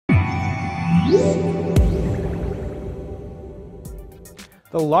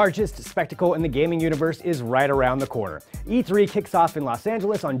The largest spectacle in the gaming universe is right around the corner. E3 kicks off in Los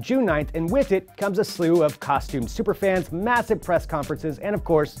Angeles on June 9th, and with it comes a slew of costumed superfans, massive press conferences, and of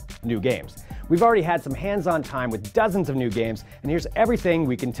course, new games. We've already had some hands-on time with dozens of new games, and here's everything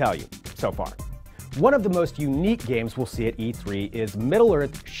we can tell you so far. One of the most unique games we'll see at E3 is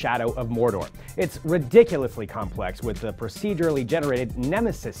Middle-earth: Shadow of Mordor. It's ridiculously complex with the procedurally generated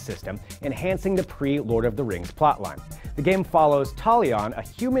Nemesis system enhancing the pre-Lord of the Rings plotline. The game follows Talion, a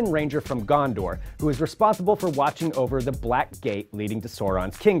human ranger from Gondor, who is responsible for watching over the Black Gate leading to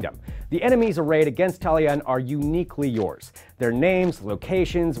Sauron's kingdom. The enemies arrayed against Talion are uniquely yours. Their names,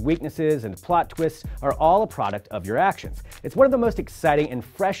 locations, weaknesses, and plot twists are all a product of your actions. It's one of the most exciting and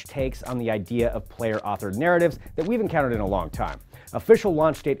fresh takes on the idea of player-authored narratives that we've encountered in a long time. Official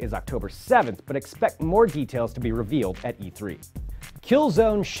launch date is October 7th, but expect more details to be revealed at E3.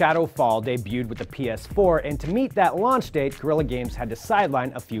 Killzone Shadowfall debuted with the PS4, and to meet that launch date, Guerrilla Games had to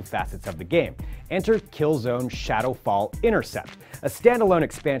sideline a few facets of the game. Enter Killzone Shadowfall Intercept. A standalone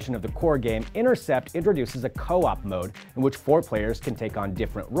expansion of the core game, Intercept introduces a co-op mode in which 4 players can take on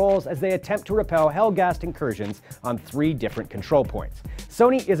different roles as they attempt to repel Helghast incursions on 3 different control points.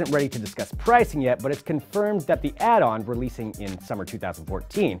 Sony isn't ready to discuss pricing yet, but it's confirmed that the add-on, releasing in summer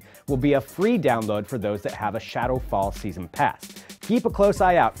 2014, will be a free download for those that have a Shadowfall Season Pass. Keep a close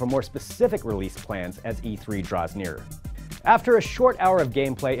eye out for more specific release plans as E3 draws nearer. After a short hour of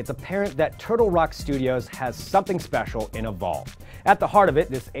gameplay, it's apparent that Turtle Rock Studios has something special in Evolve. At the heart of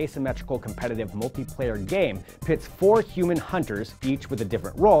it, this asymmetrical competitive multiplayer game pits 4 human hunters, each with a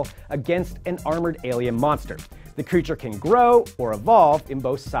different role, against an armored alien monster. The creature can grow or evolve in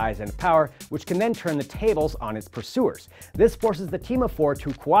both size and power, which can then turn the tables on its pursuers. This forces the team of 4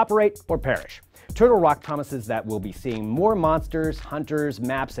 to cooperate or perish. Turtle Rock promises that we'll be seeing more monsters, hunters,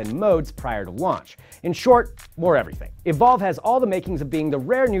 maps, and modes prior to launch. In short, more everything. Evolve has all the makings of being the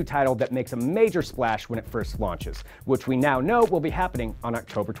rare new title that makes a major splash when it first launches, which we now know will be happening on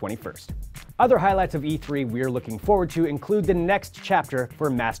October 21st. Other highlights of E3 we're looking forward to include the next chapter for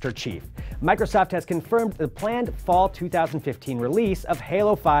Master Chief. Microsoft has confirmed the planned fall 2015 release of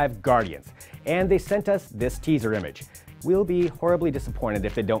Halo 5 Guardians, and they sent us this teaser image. We'll be horribly disappointed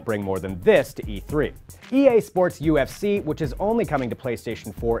if they don't bring more than this to E3. EA Sports UFC, which is only coming to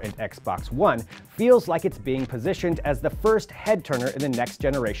PlayStation 4 and Xbox One, feels like it's being positioned as the first head-turner in the next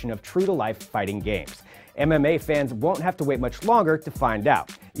generation of true-to-life fighting games. MMA fans won't have to wait much longer to find out.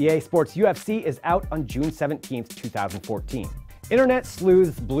 EA Sports UFC is out on June 17, 2014. Internet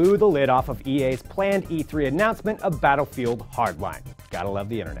sleuths blew the lid off of EA's planned E3 announcement of Battlefield Hardline. Gotta love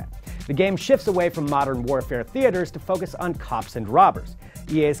the internet. The game shifts away from modern warfare theaters to focus on cops and robbers.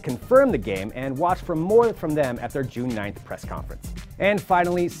 EA's confirmed the game, and watch for more from them at their June 9th press conference. And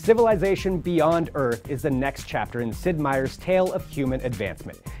finally, Civilization Beyond Earth is the next chapter in Sid Meier's tale of human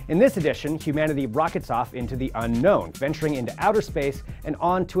advancement. In this edition, humanity rockets off into the unknown, venturing into outer space and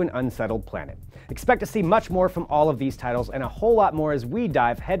onto an unsettled planet. Expect to see much more from all of these titles and a whole lot more as we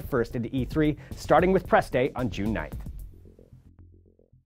dive headfirst into E3, starting with press day on June 9th.